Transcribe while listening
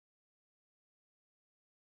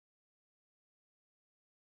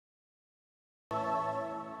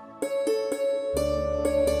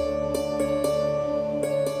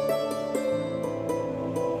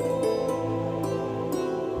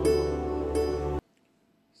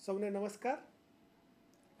સૌને નમસ્કાર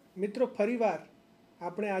મિત્રો, ફરીવાર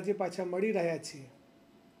આપણે આજે પાછા મળી રહ્યા છીએ.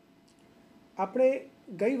 આપણે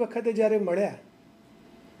ગઈ વખતે જ્યારે મળ્યા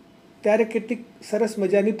ત્યારે કેટલીક સરસ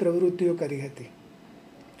મજાની પ્રવૃત્તિઓ કરી હતી.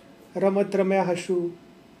 રમત રમ્યા હશું,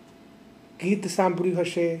 ગીત સાંભળ્યું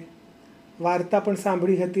હશે, વાર્તા પણ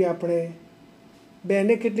સાંભળી હતી. આપણે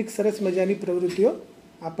બેને કેટલીક સરસ મજાની પ્રવૃત્તિઓ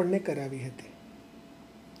આપણને કરાવી હતી.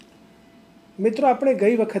 મિત્રો, આપણે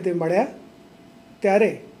ગઈ વખતે મળ્યા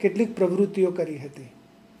ત્યારે કેટલીક પ્રવૃત્તિઓ કરી હતી.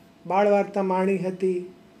 બાળ વાર્તા માણી હતી,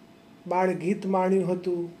 બાળ ગીત માણ્યું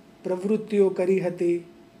હતું, પ્રવૃત્તિઓ કરી હતી.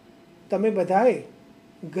 તમે બધાએ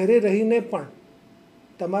ઘરે રહીને પણ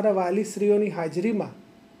તમારા વાલીશ્રીઓની હાજરીમાં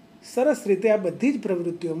સરસ રીતે આ બધી જ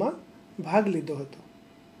પ્રવૃત્તિઓમાં ભાગ લીધો હતો.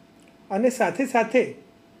 અને સાથે સાથે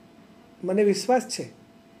મને વિશ્વાસ છે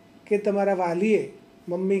કે તમારા વાલીએ,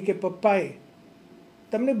 મમ્મી કે પપ્પાએ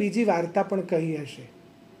તમને બીજી વાર્તા પણ કહી હશે.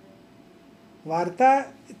 વાર્તા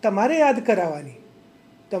તમારે યાદ કરાવવાની.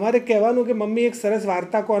 તમારે કહેવાનું કે મમ્મી એક સરસ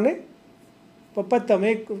વાર્તા કોને, પપ્પા તમે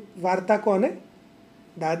એક વાર્તા કોને.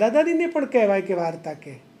 દાદા દાદીને પણ કહેવાય કે વાર્તા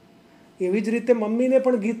કહે. એવી જ રીતે મમ્મીને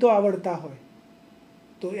પણ ગીતો આવડતા હોય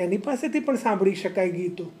તો એની પાસેથી પણ સાંભળી શકાય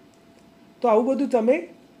ગીતો. તો આવું બધું તમે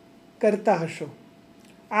કરતા હશો.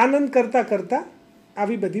 આનંદ કરતાં કરતાં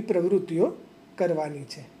આવી બધી પ્રવૃત્તિઓ કરવાની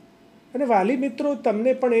છે. અને વાલી મિત્રો,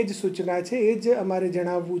 તમને પણ એ જ સૂચના છે, એ જ અમારે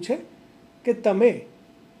જણાવવું છે કે તમે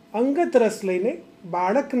અંગત રસ લઈને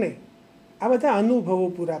બાળકને આ બધા અનુભવો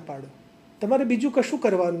પૂરા પાડો. તમારે બીજું કશું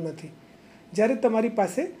કરવાનું નથી. જ્યારે તમારી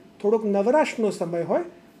પાસે થોડોક નવરાશનો સમય હોય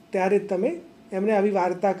ત્યારે તમે એમને આવી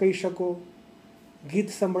વાર્તા કહી શકો, ગીત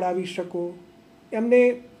સંભળાવી શકો, એમને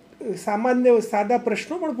સામાન્ય સાદા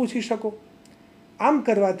પ્રશ્નો પણ પૂછી શકો. આમ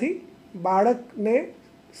કરવાથી બાળકને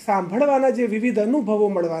સાંભળવાના જે વિવિધ અનુભવો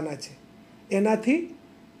મળવાના છે એનાથી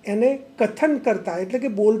એને કથન કરતા એટલે કે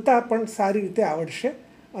બોલતા પણ સારી રીતે આવડશે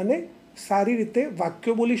અને સારી રીતે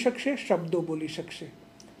વાક્યો બોલી શકશે, શબ્દો બોલી શકશે.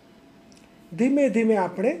 ધીમે ધીમે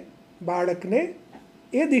આપણે બાળકને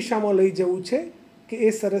એ દિશામાં લઈ જવું છે કે એ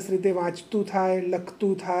સરસ રીતે વાંચતું થાય,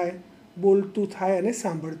 લખતું થાય, બોલતું થાય અને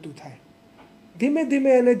સાંભળતું થાય. ધીમે ધીમે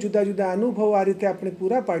એને જુદા જુદા અનુભવો આ રીતે આપણે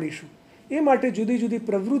પૂરા પાડીશું. એ માટે જુદી જુદી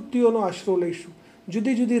પ્રવૃત્તિઓનો આશરો લઈશું,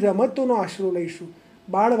 જુદી જુદી રમતોનો આશરો લઈશું,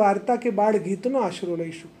 બાળ વાર્તા કે બાળ ગીતનો આશરો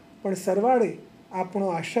લઈશું. પણ સરવાળે આપણો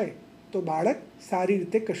આશય તો બાળક સારી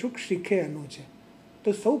રીતે કશુંક શીખે એનો છે.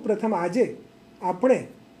 તો સૌ પ્રથમ આજે આપણે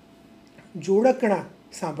જોડકણા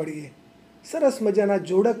સાંભળીએ. સરસ મજાના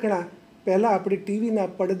જોડકણા પહેલાં આપણે ટીવીના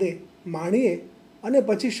પડદે માણીએ અને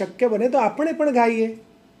પછી શક્ય બને તો આપણે પણ ગાઈએ.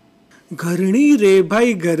 ઘરણી રે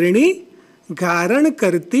ભાઈ ઘરણી, ગારણ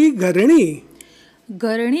કરતી ઘરણી.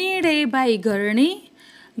 ઘરણી રે ભાઈ ઘરણી,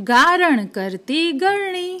 ગારણ કરતી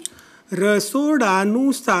ગરણી.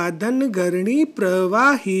 રસોડાનું સાધન ઘરણી,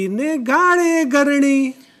 પ્રવાહીને ગાળે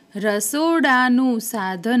ગરણી. રસોડાનું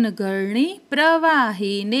સાધન ગરણી,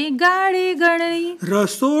 પ્રવાહીને ગાળે ગરણી.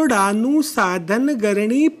 રસોડાનું સાધન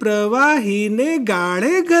ગરણી, પ્રવાહીને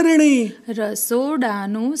ગાળે ગરણી.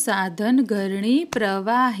 રસોડાનું સાધન ગરણી,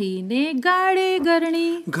 પ્રવાહીને ગાળે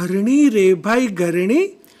ગરણી. ઘરણી રે ભાઈ ઘરણી,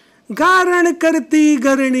 ગારણ કરતી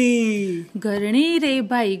ગરણી. ઘરણી રે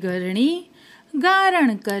ભાઈ ઘરણી,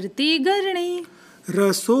 ગારણ કરતી ગરણી.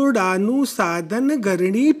 રસોડાનું સાધન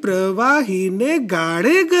ગરણી, પ્રવાહીને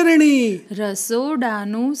ગાળે ગરણી.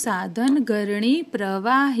 રસોડાનું સાધન ગરણી,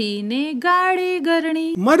 પ્રવાહીને ગાળે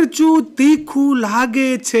ગરણી. મરચું તીખું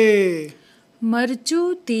લાગે છે.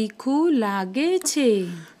 મરચું તીખું લાગે છે.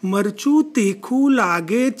 મરચું તીખું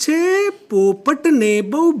લાગે છે, પોપટને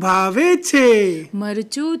બહુ ભાવે છે.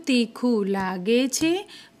 મરચું તીખું લાગે છે,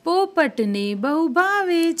 પોપટને બહુ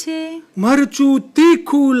ભાવે છે. મરચું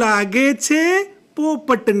તીખું લાગે છે,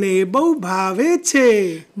 પોપટને બહુ ભાવે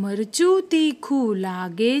છે. મરચું તીખું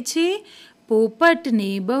લાગે છે,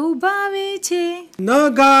 પોપટને બહુ ભાવે છે.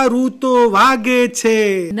 નગારું તો વાગે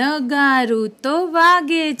છે. નગારું તો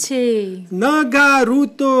વાગે છે. નગારું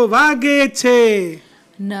તો વાગે છે.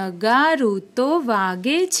 નગારું તો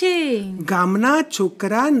વાગે છે. ગામના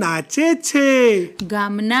છોકરા નાચે છે.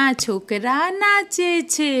 ગામના છોકરા નાચે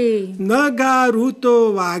છે. નગારું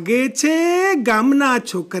તો વાગે છે, ગામના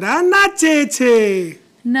છોકરા નાચે છે.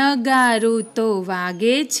 નગારું તો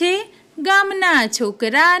વાગે છે, ગામના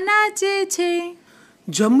છોકરા નાચે છે.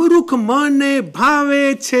 જમરૂખ મને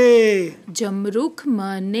ભાવે છે. જમરૂખ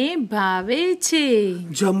મને ભાવે છે.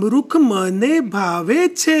 જમરૂખ મને ભાવે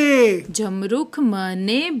છે. જમરૂખ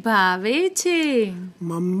મને ભાવે છે.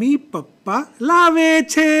 મમ્મી પપ્પા લાવે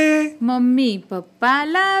છે. મમ્મી પપ્પા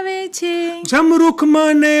લાવે છે. જમરૂખ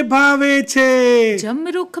મને ભાવે છે.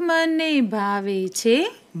 જમરૂખ મને ભાવે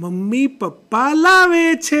છે. મમ્મી પપ્પા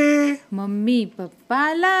લાવે છે. મમ્મી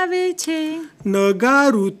પપ્પા લાવે છે.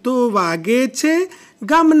 નગારું તો વાગે છે,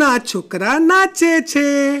 ગામના છોકરા નાચે છે.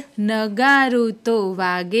 નગારું તો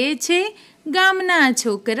વાગે છે, ગામના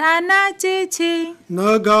છોકરા નાચે છે.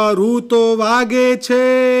 નગારું તો વાગે છે,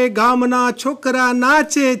 ગામના છોકરા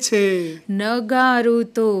નાચે છે. નગારું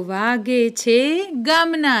તો વાગે છે,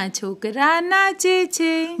 ગામના છોકરા નાચે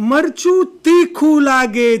છે. મરચું તીખું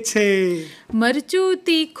લાગે છે. મરચું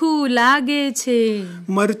તીખું લાગે છે.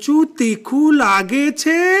 મરચું તીખું લાગે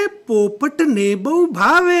છે, પોપટને બહુ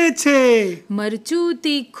ભાવે છે. મરચું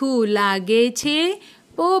તીખું લાગે છે,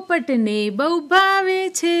 પોપટને બહુ ભાવે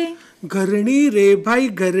છે. ઘરણી રે ભાઈ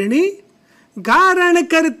ઘરણી, ગારણ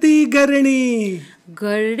કરતી ગરણી.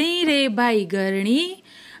 ગરણી રે ભાઈ ગરણી,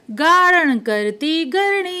 ગારણ કરતી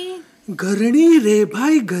ગરણી. ઘરણી રે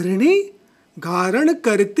ભાઈ ઘરણી, ગારણ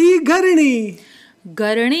કરતી ઘરણી.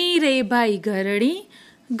 ગરણી રે ભાઈ ગરણી,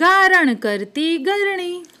 ગારણ કરતી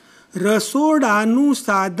ગરણી. રસોડાનું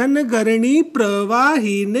સાધન ગરણી,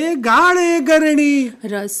 પ્રવાહીને ગાળે ગરણી.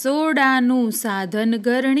 રસોડાનું સાધન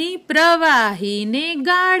ગરણી, પ્રવાહીને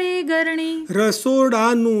ગાળે ગરણી.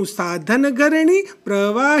 રસોડાનું સાધન ગરણી,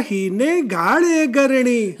 પ્રવાહીને ગાળે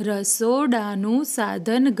ગરણી. રસોડાનું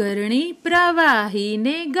સાધન ગરણી,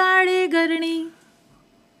 પ્રવાહીને ગાળે ગરણી.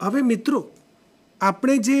 હવે મિત્રો,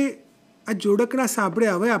 આપણે જે આ જોડકણા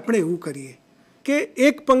સાંભળ્યા, હવે આપણે એવું કરીએ કે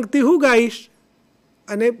એક પંક્તિ હું ગાઈશ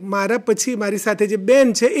અને મારા પછી મારી સાથે જે બેન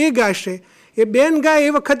છે એ ગાશે. એ બેન ગાય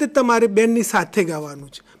એ વખતે તમારે બેનની સાથે ગાવાનું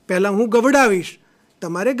છે. પહેલાં હું ગવડાવીશ,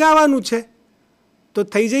 તમારે ગાવાનું છે. તો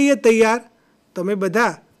થઈ જઈએ તૈયાર. તમે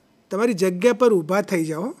બધા તમારી જગ્યા પર ઊભા થઈ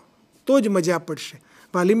જાઓ, તો જ મજા પડશે.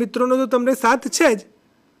 વાલી મિત્રોનો તો તમને સાથ છે જ.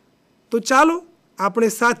 તો ચાલો આપણે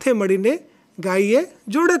સાથે મળીને ગાઈએ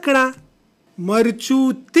જોડકણા. મરચું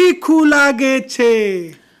તીખું લાગે છે,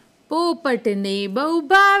 પોપટને બહુ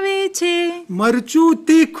ભાવે છે. મરચું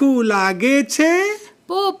તીખું લાગે છે,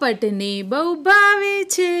 પોપટને બહુ ભાવે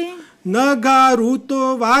છે. નગારું તો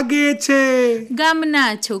વાગે છે,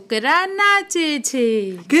 ગામના છોકરા નાચે છે.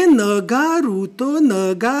 કે નગારું તો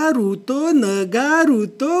નગારું તો નગારું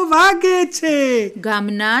તો વાગે છે.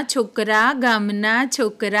 ગામના છોકરા ગામના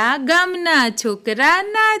છોકરા ગામના છોકરા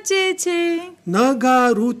નાચે છે.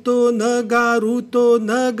 નગારું તો નગારું તો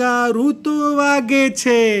નગારું તો વાગે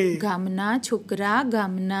છે. ગામના છોકરા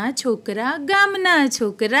ગામના છોકરા ગામના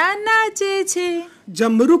છોકરા નાચે છે.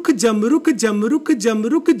 જમરૂખ જમરૂખ જમરૂખ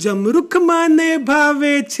જમરૂખ જમરૂખ મને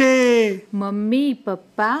ભાવે છે. Mummy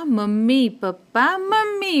papa mummy papa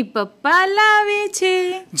mummy papa લાવે છે.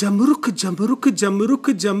 જમરૂખ જમરૂખ જમરૂખ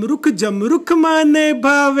જમરૂખ જમરૂખ મને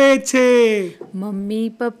ભાવે છે. મમ્મી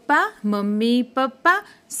પપ્પા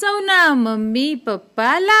સૌના મમ્મી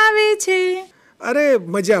પપ્પા લાવે છે. અરે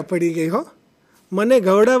મજા પડી ગઈ હો. મને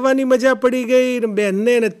ગવડાવવાની મજા પડી ગઈ,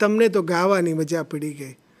 બેનને અને તમને તો ગાવાની મજા પડી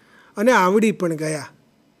ગઈ અને આવડી પણ ગયા.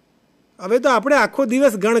 હવે તો આપણે આખો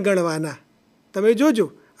દિવસ ગણગણવાના. તમે જોજો,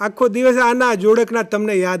 આખો દિવસ આના જોડકના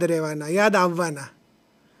તમને યાદ રહેવાના, યાદ આવવાના.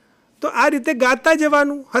 તો આ રીતે ગાતા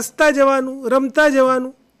જવાનું, હસતા જવાનું, રમતા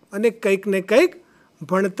જવાનું અને કંઈક ને કંઈક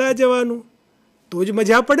ભણતા જવાનું. તો જ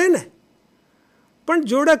મજા પડે ને. પણ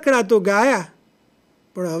જોડકણા તો ગાયા,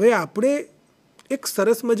 પણ હવે આપણે એક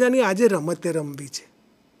સરસ મજાની આજે રમતે રમવી છે.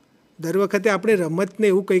 દર વખતે આપણે રમતને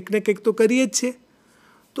એવું કંઈક ને કંઈક તો કરીએ જ છીએ.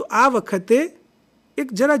 તો આ વખતે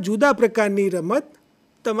એક જરા જુદા પ્રકારની રમત,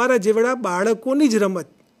 તમારા જેવડા બાળકોની જ રમત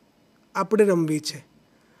આપણે રમવી છે.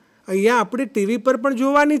 અહીંયા આપણે ટીવી પર પણ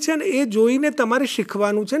જોવાની છે ને એ જોઈને તમારે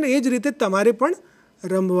શીખવાનું છે ને એ જ રીતે તમારે પણ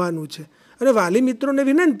રમવાનું છે. અને વાલી મિત્રોને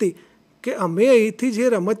વિનંતી કે અમે અહીંથી જે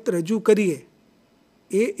રમત રજૂ કરીએ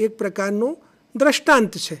એ એક પ્રકારનું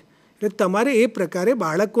દ્રષ્ટાંત છે. એટલે તમારે એ પ્રકારે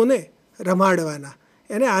બાળકોને રમાડવાના,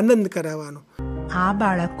 એને આનંદ કરાવવાનો. આ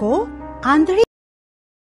બાળકો આંધળી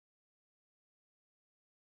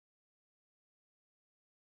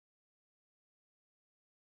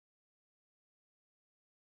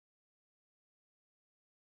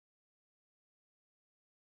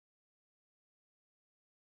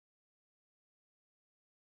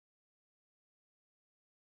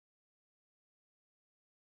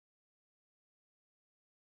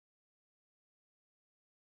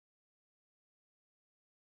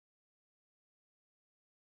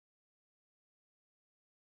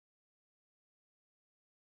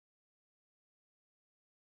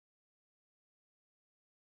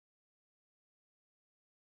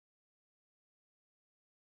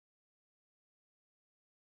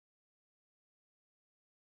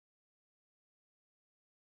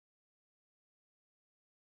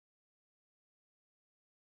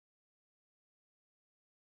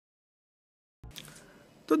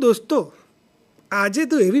તો દોસ્તો, આજે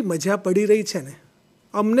તો એવી મજા પડી રહી છે ને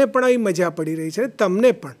અમને પણ આવી મજા પડી રહી છે,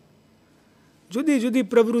 તમને પણ. જુદી જુદી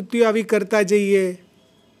પ્રવૃત્તિઓ આવી કરતા જઈએ,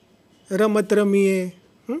 રમત રમીએ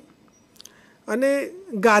અને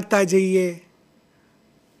ગાતા જઈએ,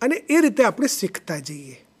 અને એ રીતે આપણે શીખતા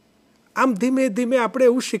જઈએ. આમ ધીમે ધીમે આપણે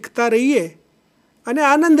એવું શીખતા રહીએ અને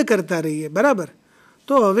આનંદ કરતા રહીએ, બરાબર.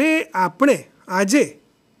 તો હવે આપણે આજે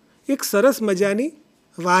એક સરસ મજાની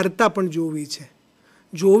વાર્તા પણ જોવી છે.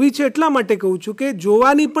 જોવી છે એટલા માટે કહું છું કે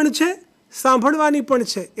જોવાની પણ છે, સાંભળવાની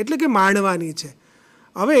પણ છે, એટલે કે માણવાની છે.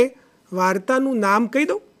 હવે વાર્તાનું નામ કહી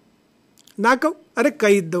દઉં? ના કહું? અરે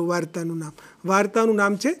કહી જ દઉં વાર્તાનું નામ. વાર્તાનું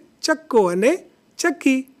નામ છે ચક્કો અને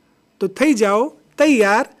ચક્કી. તો થઈ જાઓ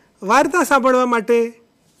તૈયાર વાર્તા સાંભળવા માટે.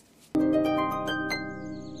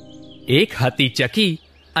 એક હતી ચકી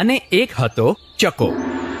અને એક હતો ચકો.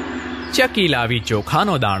 ચકી લાવી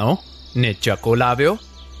ચોખાનો દાણો ને ચકો લાવ્યો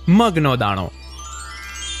મગનો દાણો.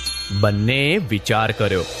 બંનેએ વિચાર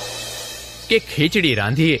કર્યો કે ખીચડી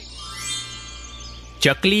રાંધીએ.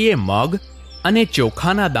 ચકલીએ મગ અને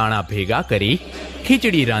ચોખાના દાણા ભેગા કરી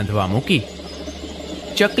ખીચડી રાંધવા મૂકી.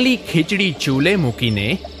 ચકલી ખીચડી ચૂલે મૂકીને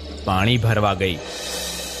પાણી ભરવા ગઈ.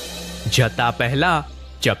 જતા પહેલા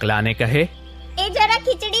ચકલાને કહે, એ જરા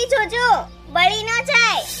ખીચડી જોજો, બળી ન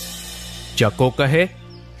જાય. ચકો કહે,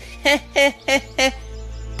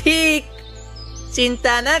 ઠીક,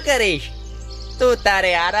 ચિંતા ન કરીશ, તું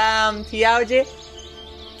તારે આરામથી આવજે.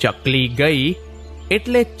 ચકલી ગઈ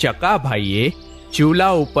એટલે ચકાભાઈએ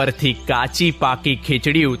ચૂલા ઉપરથી કાચી પાકી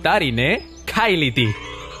ખીચડી ઉતારીને ખાઈ લીધી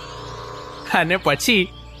અને પછી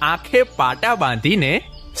આંખે પાટા બાંધીને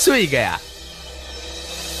સૂઈ ગયા.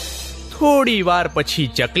 થોડી વાર પછી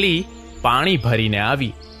ચકલી પાણી ભરીને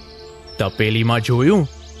આવી. તપેલીમાં જોયું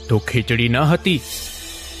તો ખીચડી ન હતી.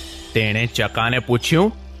 તેણે ચકાને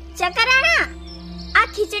પૂછ્યું, ચકરાણા, આ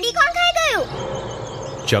ખીચડી કોણ ખાઈ ગયું?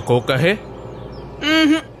 ચકો કહે,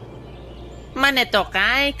 મને તો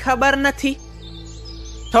કાંઈ ખબર નથી.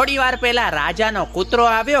 થોડી વાર પહેલા રાજાનો કૂતરો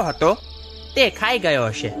આવ્યો હતો, તે ખાઈ ગયો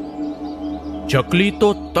હશે. ચકલી તો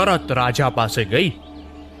તરત રાજા પાસે ગઈ.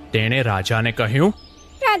 તેણે રાજાને કહ્યું,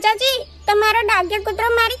 રાજાજી, તમારો ડાઘિયા કૂતરો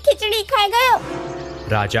મારી ખીચડી ખાઈ ગયો.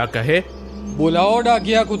 રાજા કહે, બોલાવો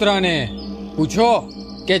ડાઘિયા કૂતરાને, પૂછો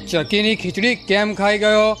કે ચકીની ખીચડી કેમ ખાઈ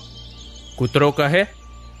ગયો. કૂતરો કહે,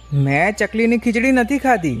 મેં ચકલીની ખીચડી નથી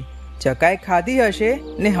ખાધી, ચકાએ ખાધી હશે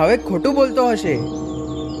ને હવે ખોટું બોલતો હશે.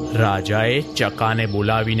 રાજાએ ચકાને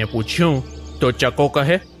બોલાવીને પૂછ્યું તો ચકો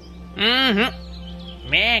કહે,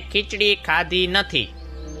 મેં ખીચડી ખાધી નથી.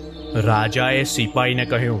 રાજાએ સિપાહીને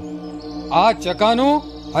કહ્યું, આ ચકાનું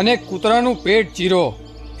અને કૂતરાનું પેટ ચીરો,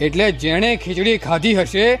 એટલે જેણે ખીચડી ખાધી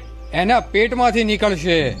હશે એના પેટમાંથી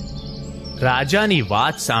નીકળશે. રાજાની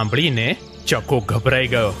વાત સાંભળીને ચકો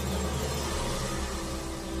ગભરાઈ ગયો.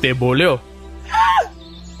 તે બોલ્યો,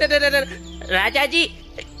 રાજાજી,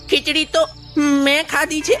 ખીચડી તો મેં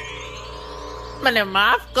ખાધી છે, મને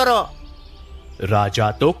માફ કરો.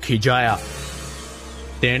 રાજા તો ખીજાયા.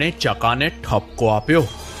 તેણે ચકાને ઠપકો આપ્યો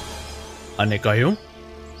અને કહ્યું,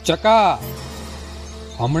 ચકા,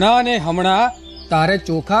 હમણાં ને હમણાં તારે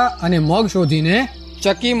ચોખા અને મગ શોધીને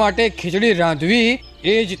ચકી માટે ખીચડી રાંધવી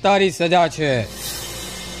એ જ તારી સજા છે.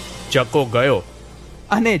 ચકો ગયો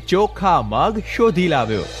અને ચોખા મગ શોધી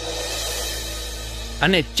લાવ્યો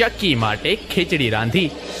અને ચકી માટે ખીચડી રાંધી.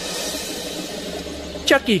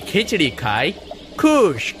 ચકી ખીચડી ખાઈ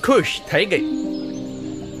ખુશ ખુશ થઈ ગઈ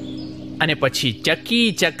અને પછી ચકી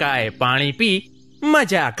ચકાએ પાણી પી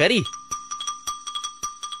મજા કરી.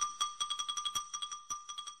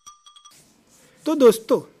 તો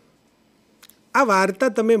દોસ્તો, આ વાર્તા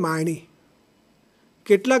તમે માણી.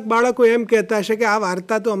 કેટલાક બાળકો એમ કહેતા હશે કે આ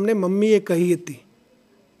વાર્તા તો અમને મમ્મીએ કહી હતી,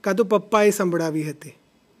 કાં તો પપ્પાએ સંભળાવી હતી.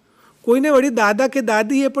 કોઈને વળી દાદા કે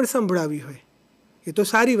દાદીએ પણ સંભળાવી હોય, એ તો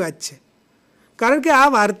સારી વાત છે. કારણ કે આ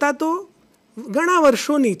વાર્તા તો ઘણા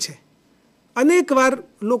વર્ષોની છે, અનેક વાર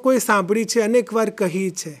લોકોએ સાંભળી છે, અનેક વાર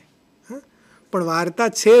કહી છે. પણ વાર્તા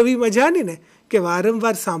છે એવી મજાની ને કે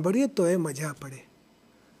વારંવાર સાંભળીએ તો એ મજા પડે.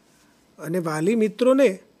 અને વાલી મિત્રોને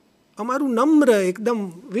અમારું નમ્ર, એકદમ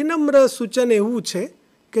વિનમ્ર સૂચન એવું છે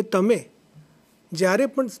કે તમે જ્યારે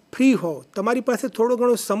પણ ફ્રી હો, તમારી પાસે થોડો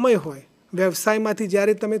ઘણો સમય હોય, વ્યવસાયમાંથી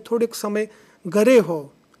જ્યારે તમે થોડોક સમય ઘરે હો,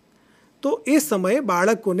 તો એ સમયે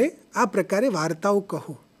બાળકોને આ પ્રકારે વાર્તાઓ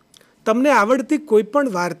કહો. તમને આવડતી કોઈ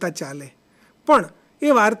પણ વાર્તા ચાલે, પણ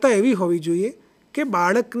એ વાર્તા એવી હોવી જોઈએ કે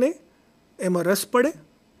બાળકને એમાં રસ પડે,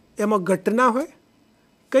 એમાં ઘટના હોય,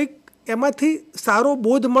 કંઈક એમાંથી સારો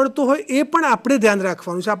બોધ મળતો હોય. એ પણ આપણે ધ્યાન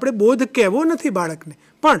રાખવાનું છે. આપણે બોધ કહેવો નથી બાળકને,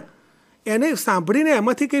 પણ એને સાંભળીને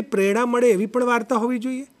એમાંથી કંઈ પ્રેરણા મળે એવી પણ વાર્તા હોવી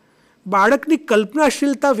જોઈએ. બાળકની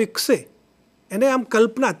કલ્પનાશીલતા વિકસે, એને આમ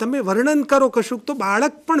કલ્પના, તમે વર્ણન કરો કશુંક તો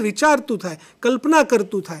બાળક પણ વિચારતું થાય, કલ્પના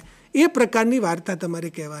કરતું થાય. એ પ્રકારની વાર્તા તમારે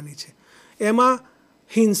કહેવાની છે. એમાં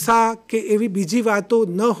હિંસા કે એવી બીજી વાતો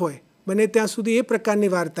ન હોય, બને ત્યાં સુધી એ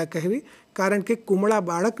પ્રકારની વાર્તા કહેવી. કારણ કે કુમળા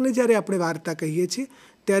બાળકને જ્યારે આપણે વાર્તા કહીએ છીએ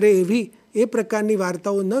ત્યારે એવી એ પ્રકારની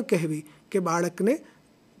વાર્તાઓ ન કહેવી કે બાળકને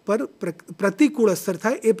પર પ્રતિકૂળ અસર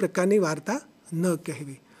થાય, એ પ્રકારની વાર્તા ન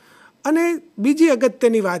કહેવી. અને બીજી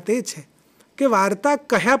અગત્યની વાત એ છે કે વાર્તા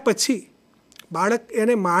કહ્યા પછી બાળક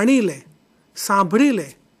એને માણી લે, સાંભળી લે,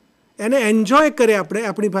 એને એન્જોય કરે, આપણે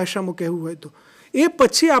આપણી ભાષામાં કહેવું હોય તો, એ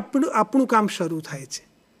પછી આપણું કામ શરૂ થાય છે.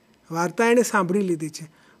 વાર્તા એણે સાંભળી લીધી છે,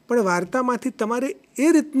 પણ વાર્તામાંથી તમારે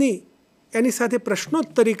એ રીતની એની સાથે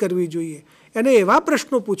પ્રશ્નોત્તરી કરવી જોઈએ, એને એવા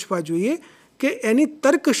પ્રશ્નો પૂછવા જોઈએ કે એની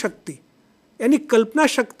તર્ક શક્તિ, એની કલ્પના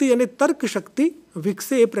શક્તિ અને તર્ક શક્તિ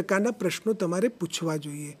વિકસે એ પ્રકારના પ્રશ્નો તમારે પૂછવા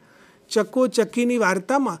જોઈએ. ચકો ચકીની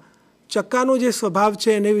વાર્તામાં ચકાનો જે સ્વભાવ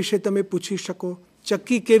છે એને વિશે તમે પૂછી શકો,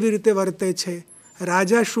 ચકી કેવી રીતે વર્તે છે,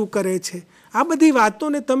 રાજા શું કરે છે, આ બધી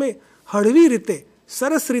વાતોને તમે હળવી રીતે,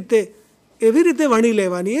 સરસ રીતે, એવી રીતે વણી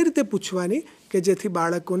લેવાની, એ રીતે પૂછવાની કે જેથી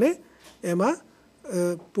બાળકોને એમાં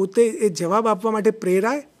પોતે એ જવાબ આપવા માટે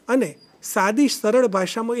પ્રેરાય અને સાદી સરળ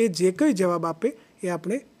ભાષામાં એ જે કંઈ જવાબ આપે એ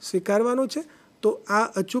આપણે સ્વીકારવાનો છે. તો આ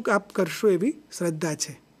અચૂક આપ કરશો એવી શ્રદ્ધા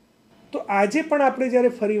છે. તો આજે પણ આપણે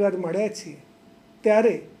જ્યારે ફરીવાર મળ્યા છીએ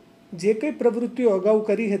ત્યારે જે કંઈ પ્રવૃત્તિઓ અગાઉ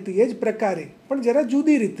કરી હતી એ જ પ્રકારે પણ જરા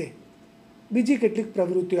જુદી રીતે બીજી કેટલીક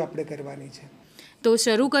પ્રવૃત્તિઓ આપણે કરવાની છે. તો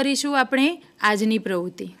શરૂ કરીશું આપણે આજની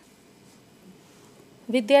પ્રવૃત્તિ.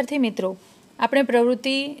 વિદ્યાર્થી મિત્રો, આપણે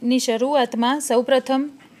પ્રવૃત્તિની શરૂઆતમાં સૌપ્રથમ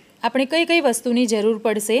આપણે કઈ કઈ વસ્તુની જરૂર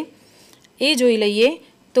પડશે એ જોઈ લઈએ.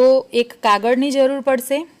 તો એક કાગળની જરૂર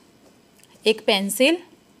પડશે, એક પેન્સિલ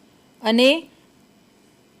અને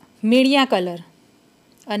મીણિયા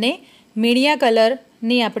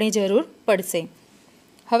કલરની આપણે જરૂર પડશે.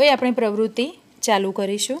 હવે આપણે પ્રવૃત્તિ ચાલુ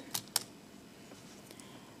કરીશું.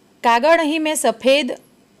 કાગળ અહીં મેં સફેદ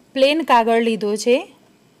પ્લેન કાગળ લીધો છે.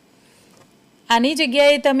 આની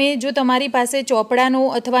જગ્યાએ તમે જો તમારી પાસે ચોપડાનો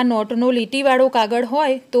અથવા નોટનો લીટીવાળો કાગળ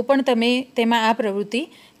હોય તો પણ તમે તેમાં આ પ્રવૃત્તિ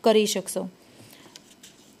કરી શકશો.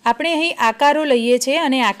 આપણે અહીં આકારો લઈએ છીએ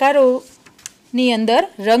અને આકારોની અંદર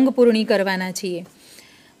રંગ પૂર્ણી કરવાના છીએ.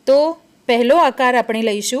 તો પહેલો આકાર આપણે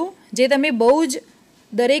લઈશું જે તમે બહુ જ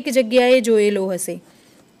દરેક જગ્યાએ જોયેલો હશે,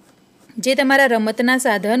 જે તમારા રમતના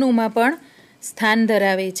સાધનોમાં પણ સ્થાન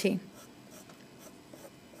ધરાવે છે.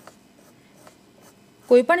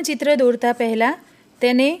 કોઈ પણ ચિત્ર દોરતા પહેલાં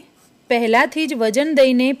તેને પહેલાંથી જ વજન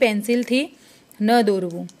દઈને પેન્સિલથી ન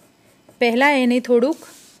દોરવું. પહેલાં એને થોડુંક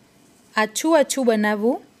આછું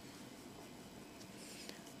બનાવવું.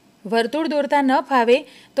 વર્તુળ દોરતા ન ફાવે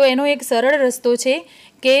તો એનો એક સરળ રસ્તો છે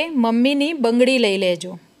કે મમ્મીની બંગડી લઈ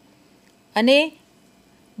લેજો અને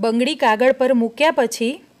બંગડી કાગળ પર મૂક્યા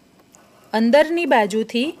પછી અંદરની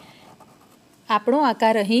બાજુથી આપણો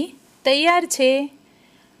આકાર અહીં તૈયાર છે.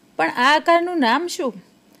 પણ આ આકારનું નામ શું?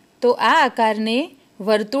 તો આ આકારને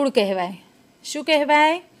વર્તુળ કહેવાય. શું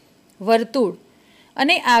કહેવાય? વર્તુળ.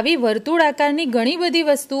 અને આવી વર્તુળ આકારની ઘણી બધી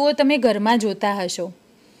વસ્તુઓ તમે ઘરમાં જોતા હશો.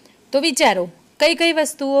 તો વિચારો કઈ કઈ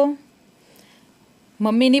વસ્તુઓ?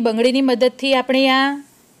 મમ્મીની બંગડીની મદદથી આપણે આ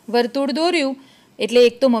વર્તુળ દોર્યું એટલે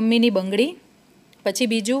એક તો મમ્મીની બંગડી, પછી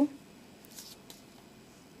બીજું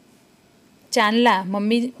ચાંદલા.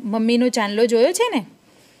 મમ્મીનો ચાંદલો જોયો છે ને?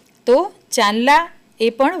 તો ચાંદલા એ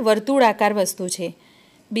પણ વર્તુળ આકાર વસ્તુ છે.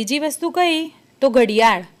 બીજી વસ્તુ કઈ? તો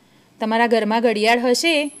ઘડિયાળ. તમારા ઘરમાં ઘડિયાળ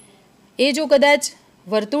હશે, એ જો કદાચ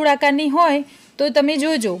વર્તુળ આકારની હોય તો તમે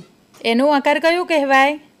જોજો એનો આકાર કયો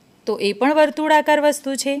કહેવાય? તો એ પણ વર્તુળ આકાર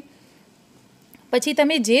વસ્તુ છે. પછી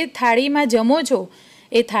તમે જે થાળીમાં જમો છો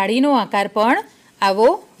એ થાળીનો આકાર પણ આવો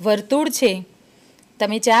વર્તુળ છે.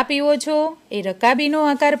 તમે ચા પીવો છો એ રકાબીનો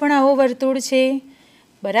આકાર પણ આવો વર્તુળ છે.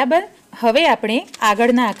 બરાબર. હવે આપણે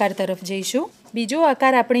આગળના આકાર તરફ જઈશું. બીજો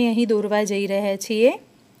આકાર આપણે અહીં દોરવા જઈ રહ્યા છીએ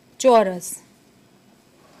ચોરસ.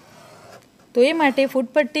 તો એ માટે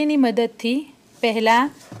ફૂટપટ્ટીની મદદથી પહેલાં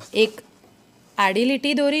એક આડી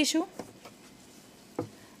લીટી દોરીશું.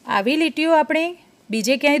 આવી લીટીઓ આપણે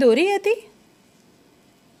બીજે ક્યાંય દોરી હતી?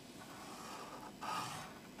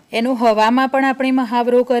 એનો હવામાં પણ આપણે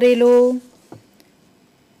મહાવરો કરેલો.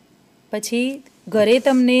 પછી ઘરે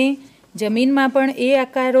તમને જમીનમાં પણ એ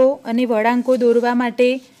આકારો અને વળાંકો દોરવા માટે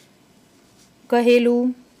કહેલું.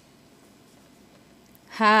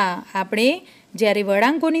 હા, આપણે જ્યારે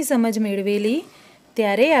વળાંકોની સમજ મેળવેલી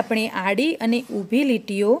ત્યારે આપણે આડી અને ઊભી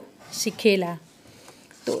લીટીઓ શીખેલા.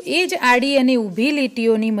 તો એ જ આડી અને ઊભી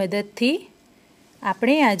લીટીઓની મદદથી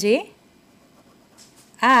આપણે આજે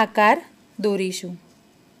આ આકાર દોરીશું.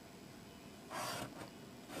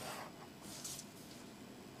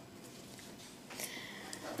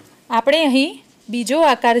 આપણે અહીં બીજો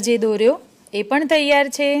આકાર જે દોર્યો એ પણ તૈયાર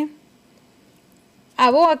છે.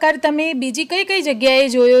 આવો આકાર તમે બીજી કઈ કઈ જગ્યાએ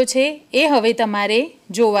જોયો છે એ હવે તમારે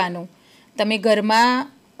જોવાનું. તમે ઘરમાં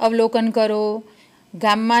અવલોકન કરો,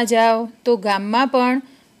 ગામમાં જાઓ તો ગામમાં પણ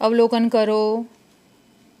અવલોકન કરો,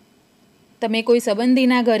 તમે કોઈ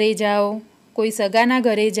સંબંધીના ઘરે જાઓ, કોઈ સગાના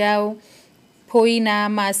ઘરે જાઓ, ફોઈના,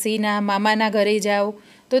 માસીના, મામાના ઘરે જાઓ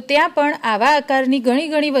તો ત્યાં પણ આવા આકારની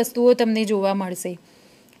ઘણી ઘણી વસ્તુઓ તમને જોવા મળશે.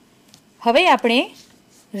 હવે આપણે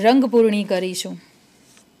રંગપૂર્ણી કરીશું.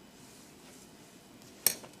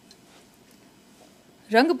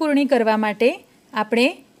 રંગપૂર્ણી કરવા માટે આપણે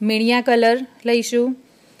મીણિયા કલર લઈશું.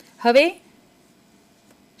 હવે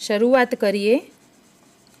શરૂઆત કરીએ.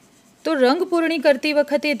 તો રંગપૂર્ણી કરતી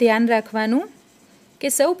વખતે ધ્યાન રાખવાનું કે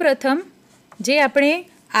સૌ પ્રથમ જે આપણે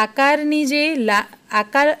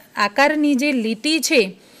આકારની જે લીટી છે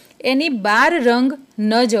એની બહાર રંગ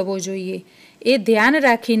ન જવો જોઈએ. એ ધ્યાન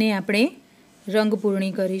રાખીને આપણે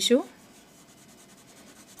રંગપૂર્ણી કરીશું.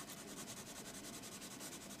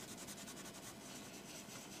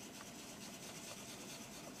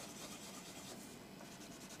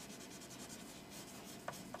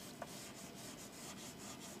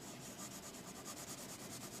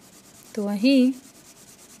 તો અહીં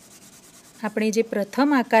આપણે જે પ્રથમ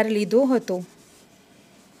આકાર લીધો હતો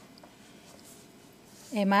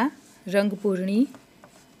એમાં રંગપૂર્ણી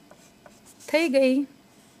થઈ ગઈ.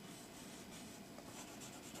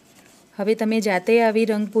 હવે તમે જાતે આવી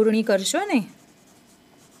રંગપૂર્ણી કરશો ને?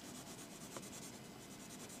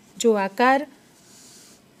 જો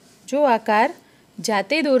આકાર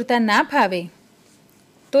જાતે દોરતા ના ફાવે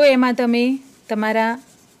તો એમાં તમે તમારા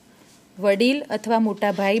વડીલ અથવા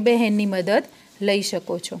મોટા ભાઈ બહેનની મદદ લઈ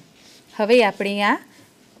શકો છો. હવે આપણે આ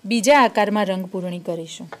બીજા આકારમાં રંગપૂર્ણી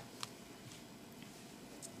કરીશું.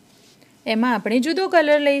 એમાં આપણે જુદો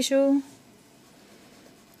કલર લઈશું.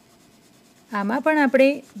 આમાં પણ આપણે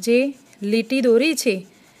જે લીટી દોરી છે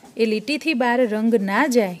એ લીટીથી બહાર રંગ ના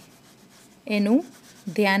જાય એનું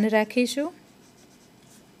ધ્યાન રાખીશું.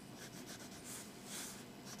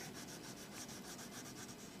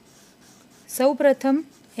 સૌ પ્રથમ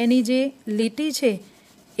એની જે લીટી છે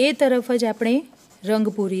એ તરફ જ આપણે રંગ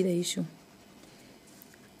પૂરી દઈશું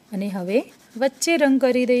અને હવે વચ્ચે રંગ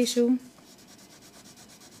કરી દઈશું.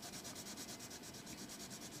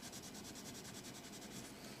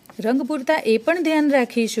 રંગ પૂરતા એ પણ ધ્યાન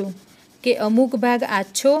રાખીશું કે અમુક ભાગ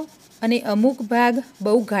આછો અને અમુક ભાગ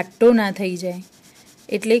બહુ ઘાટો ના થઈ જાય,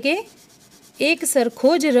 એટલે કે એક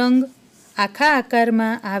સરખો જ રંગ આખા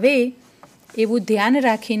આકારમાં આવે એવું ધ્યાન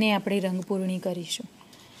રાખીને આપણે રંગપૂર્ણી કરીશું.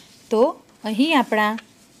 તો અહીં આપણા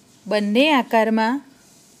બંને આકારમાં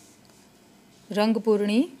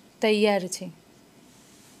રંગપૂર્ણી તૈયાર છે.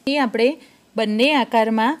 અહીં આપણે બંને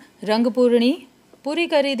આકારમાં રંગપૂર્ણી પૂરી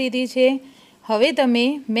કરી દીધી છે. હવે તમે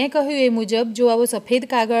મેં કહ્યું એ મુજબ જો આવો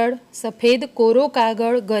સફેદ કોરો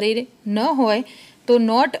કાગળ ઘરે ન હોય તો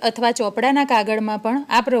નોટ અથવા ચોપડાના કાગળમાં પણ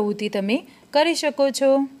આ પ્રવૃત્તિ તમે કરી શકો છો.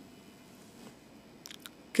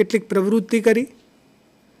 કેટલીક પ્રવૃત્તિ કરી,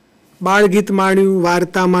 બાળગીત માણ્યું,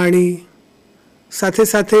 વાર્તા માણી, સાથે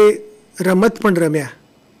સાથે રમત પણ રમ્યા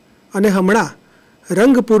અને હમણાં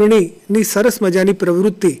રંગપૂર્ણીની સરસ મજાની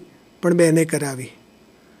પ્રવૃત્તિ પણ બેને કરાવી.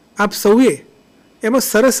 આપ સૌએ એમાં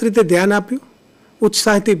સરસ રીતે ધ્યાન આપ્યું,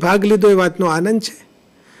 ઉત્સાહથી ભાગ લીધો એ વાતનો આનંદ છે.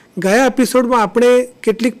 ગયા એપિસોડમાં આપણે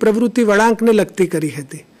કેટલીક પ્રવૃત્તિ વળાંકને લગતી કરી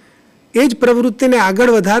હતી. એ જ પ્રવૃત્તિને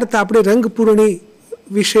આગળ વધારતા આપણે રંગપૂર્ણી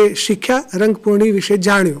વિશે શીખ્યા, રંગપૂર્ણી વિશે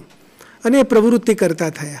જાણ્યું અને એ પ્રવૃત્તિ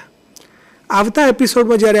કરતા થયા. આવતા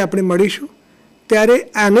એપિસોડમાં જ્યારે આપણે મળીશું ત્યારે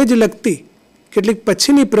આને જ લગતી કેટલીક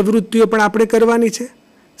પછીની પ્રવૃત્તિઓ પણ આપણે કરવાની છે.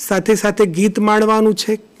 સાથે સાથે ગીત માણવાનું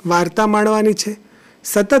છે, વાર્તા માણવાની છે.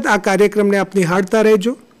 સતત આ કાર્યક્રમને આપ નિહાળતા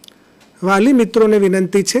રહેજો. વાલી મિત્રોને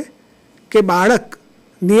વિનંતી છે કે બાળક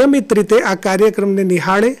નિયમિત રીતે આ કાર્યક્રમને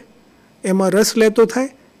નિહાળે, એમાં રસ લેતો થાય,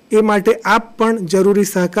 એ માટે આપ પણ જરૂરી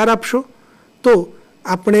સહકાર આપશો તો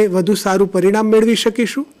આપણે વધુ સારું પરિણામ મેળવી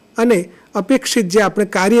શકીશું અને અપેક્ષિત જે આપણે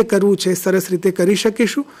કાર્ય કરવું છે સરસ રીતે કરી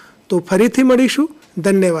શકીશું. તો ફરીથી મળીશું.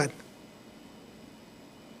 ધન્યવાદ.